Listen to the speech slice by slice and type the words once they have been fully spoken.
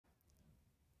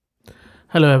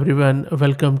Hello everyone,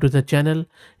 welcome to the channel.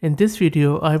 In this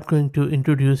video, I'm going to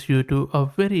introduce you to a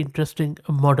very interesting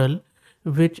model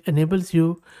which enables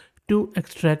you to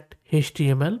extract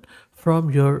HTML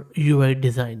from your UI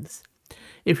designs.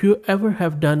 If you ever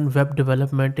have done web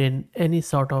development in any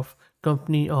sort of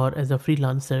company or as a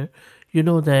freelancer, you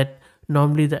know that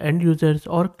normally the end users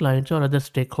or clients or other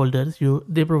stakeholders,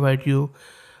 they provide you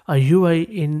a UI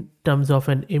in terms of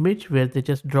an image where they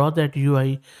just draw that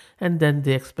UI and then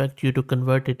they expect you to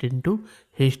convert it into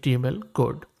HTML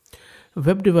code.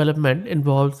 Web development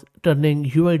involves turning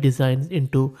UI designs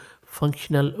into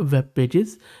functional web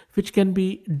pages, which can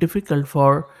be difficult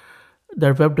for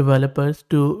the web developers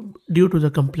due to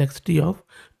the complexity of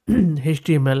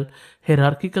HTML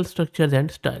hierarchical structures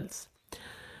and styles.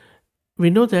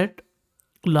 We know that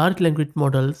large language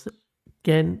models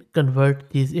can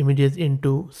convert these images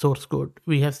into source code.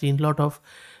 We have seen a lot of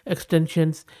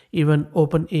extensions, even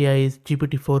OpenAI's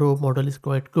GPT-4o model is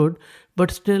quite good,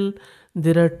 but still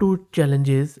there are two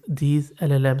challenges these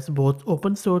LLMs, both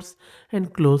open source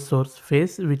and closed source,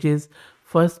 face, which is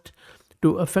first,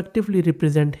 to effectively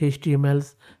represent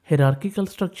HTML's hierarchical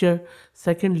structure,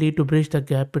 secondly, to bridge the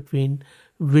gap between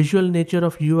visual nature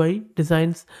of UI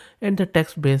designs and the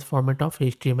text-based format of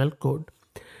HTML code.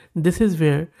 This is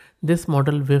where this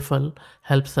model Waffle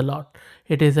helps a lot.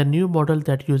 It is a new model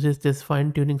that uses this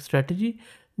fine-tuning strategy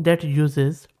that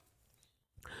uses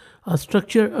a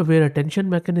structure-aware attention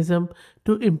mechanism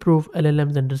to improve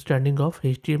LLM's understanding of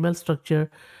HTML structure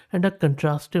and a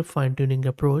contrastive fine-tuning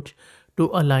approach to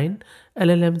align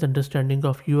LLM's understanding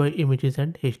of UI images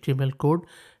and HTML code,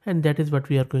 and that is what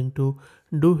we are going to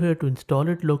do here to install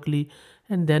it locally,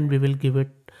 and then we will give it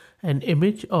an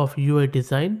image of UI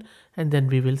design and then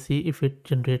we will see if it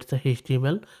generates the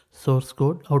HTML source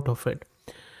code out of it.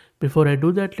 Before I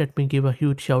do that, let me give a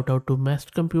huge shout out to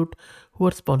Massed Compute who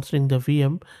are sponsoring the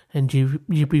VM and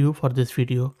GPU for this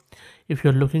video. If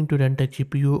you're looking to rent a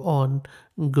GPU on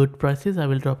good prices, I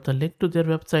will drop the link to their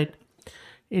website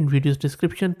in video's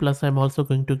description. Plus, I'm also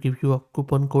going to give you a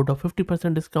coupon code of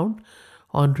 50% discount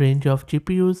on range of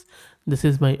GPUs. This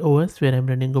is my OS where I'm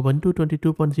running Ubuntu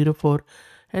 22.04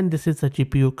 and this is a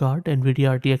GPU card,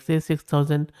 NVIDIA RTX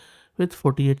A6000 with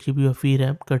 48 GB of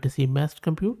VRAM courtesy Massed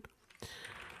Compute.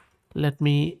 Let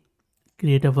me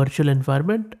create a virtual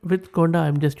environment. With Conda,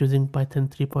 I'm just using Python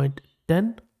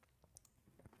 3.10.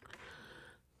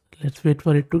 Let's wait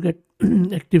for it to get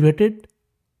activated.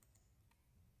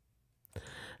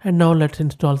 And now let's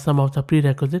install some of the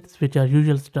prerequisites, which are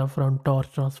usual stuff around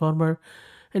torch transformer.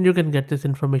 And you can get this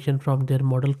information from their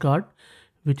model card,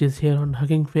 which is here on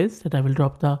Hugging Face, that I will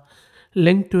drop the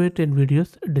link to it in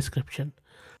video's description.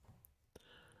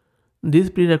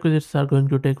 These prerequisites are going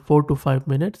to take 4 to 5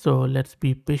 minutes, so let's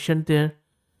be patient there.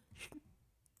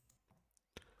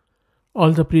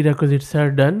 All the prerequisites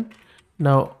are done.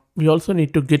 Now we also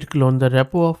need to git clone the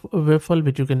repo of Waffle,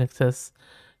 which you can access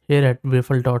here at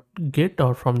waffle.git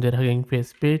or from their Hugging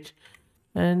Face page,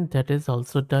 and that is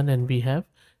also done and we have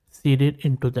seeded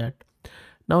into that.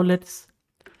 Now let's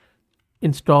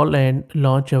install and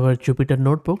launch our Jupyter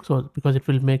notebook, so because it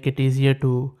will make it easier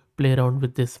to play around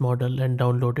with this model and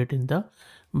download it in the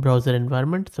browser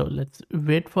environment. So let's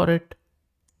wait for it.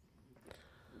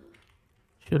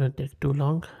 Shouldn't take too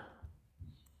long.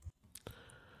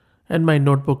 And my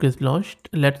notebook is launched.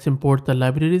 Let's import the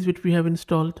libraries which we have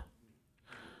installed,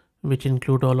 which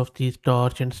include all of these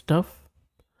torch and stuff,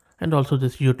 and also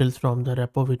this utils from the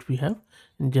repo which we have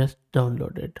just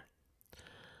downloaded.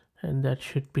 And that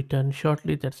should be done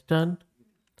shortly. That's done.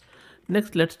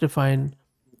 Next, let's define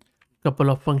a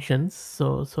couple of functions.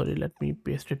 So sorry, let me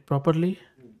paste it properly.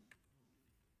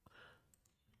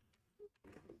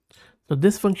 So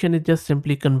this function is just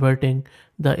simply converting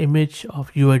the image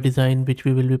of UI design, which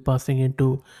we will be passing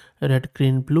into red,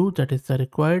 green, blue. That is the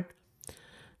required,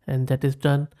 and that is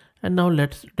done. And now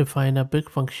let's define a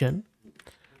big function,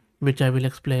 which I will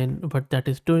explain what that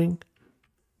is doing.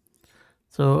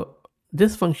 So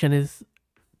this function is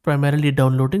primarily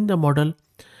downloading the model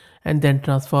and then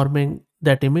transforming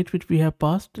that image which we have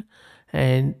passed,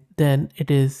 and then it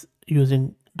is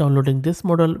downloading this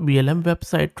model VLM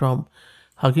website from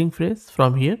Hugging Face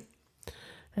from here,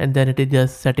 and then it is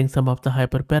just setting some of the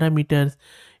hyperparameters.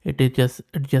 It is just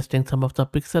adjusting some of the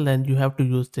pixel, and you have to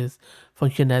use this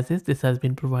function as is. This has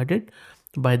been provided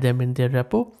by them in their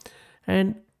repo,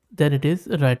 and then it is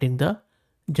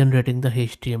generating the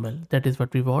HTML. That is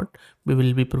what we want. We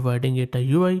will be providing it a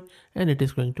UI and it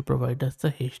is going to provide us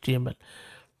the HTML.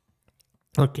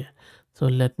 Okay, so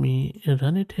let me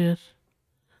run it here.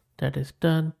 That is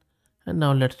done. And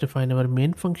now let's define our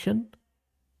main function.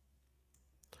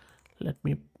 Let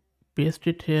me paste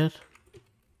it here.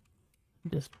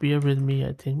 Just bear with me.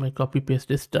 I think my copy paste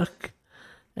is stuck.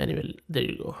 Anyway, there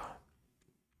you go.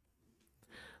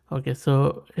 Okay,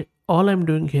 so all I'm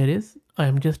doing here is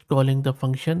I'm just calling the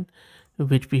function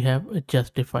which we have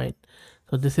just defined.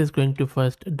 So this is going to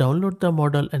first download the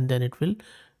model and then it will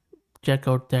check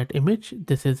out that image.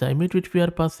 This is the image which we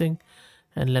are passing,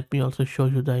 and let me also show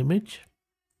you the image.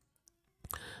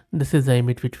 This is the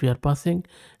image which we are passing,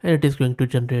 and it is going to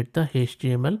generate the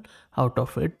HTML out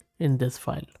of it in this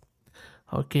file.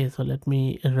 Okay, so let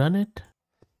me run it.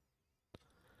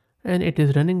 And it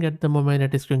is running at the moment.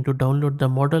 It is going to download the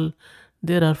model.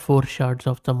 There are 4 shards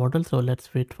of the model, so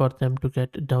let's wait for them to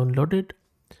get downloaded.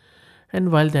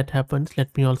 And while that happens,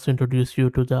 let me also introduce you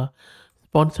to the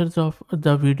sponsors of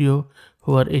the video,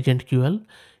 who are AgentQL.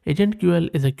 AgentQL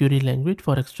is a query language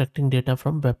for extracting data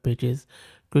from web pages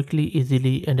quickly,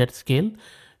 easily, and at scale.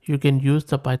 You can use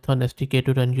the Python SDK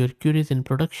to run your queries in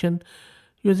production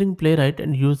using Playwright,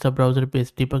 and use the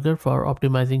browser-based debugger for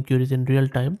optimizing queries in real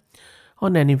time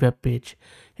on any web page.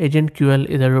 AgentQL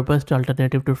is a robust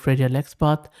alternative to fragile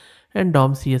XPath and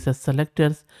DOM CSS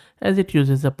selectors, as it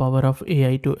uses the power of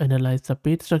AI to analyze the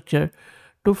page structure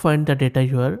to find the data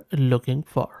you are looking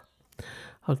for.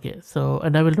 Okay, so,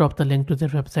 and I will drop the link to their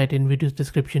website in video's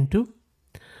description too.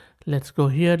 Let's go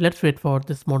here. Let's wait for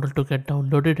this model to get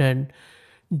downloaded and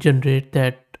generate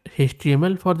that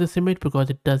HTML for this image, because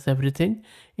it does everything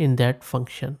in that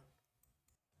function.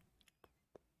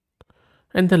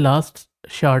 And the last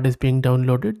shard is being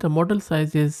downloaded. The model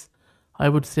size is, I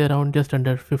would say, around just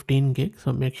under 15 gig.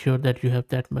 So make sure that you have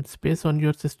that much space on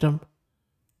your system.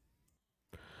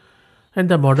 And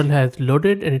the model has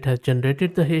loaded and it has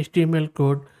generated the HTML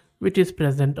code which is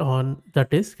present on the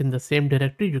disk in the same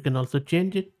directory. You can also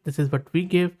change it. This is what we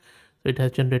gave. So it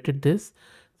has generated this.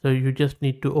 So you just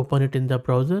need to open it in the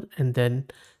browser and then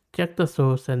check the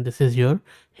source, and this is your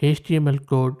HTML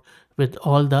code with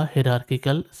all the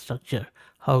hierarchical structure.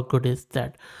 How good is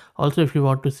that? Also, if you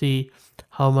want to see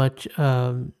how much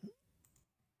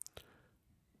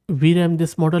VRAM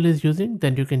this model is using,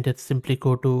 then you can just simply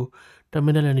go to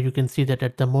terminal and you can see that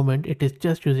at the moment it is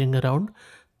just using around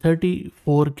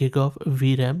 34 gig of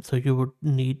VRAM. So you would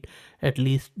need at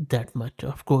least that much.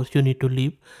 Of course, you need to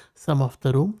leave some of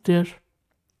the room there.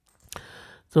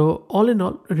 So all in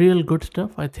all, real good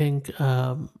stuff. I think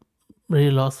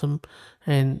real awesome.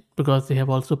 And because they have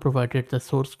also provided the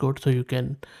source code, so you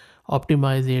can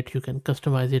optimize it, you can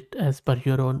customize it as per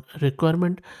your own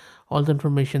requirement. All the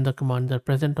information, the commands are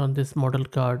present on this model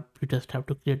card. You just have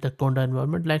to create the conda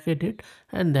environment like I did,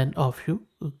 and then off you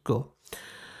go.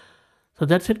 So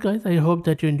that's it, guys. I hope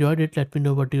that you enjoyed it. Let me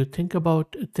know what do you think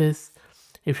about this.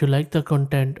 If you like the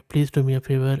content, please do me a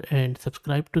favor and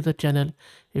subscribe to the channel.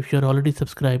 If you're already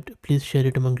subscribed, please share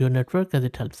it among your network, as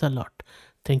it helps a lot.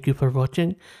 Thank you for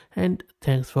watching, and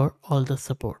thanks for all the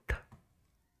support.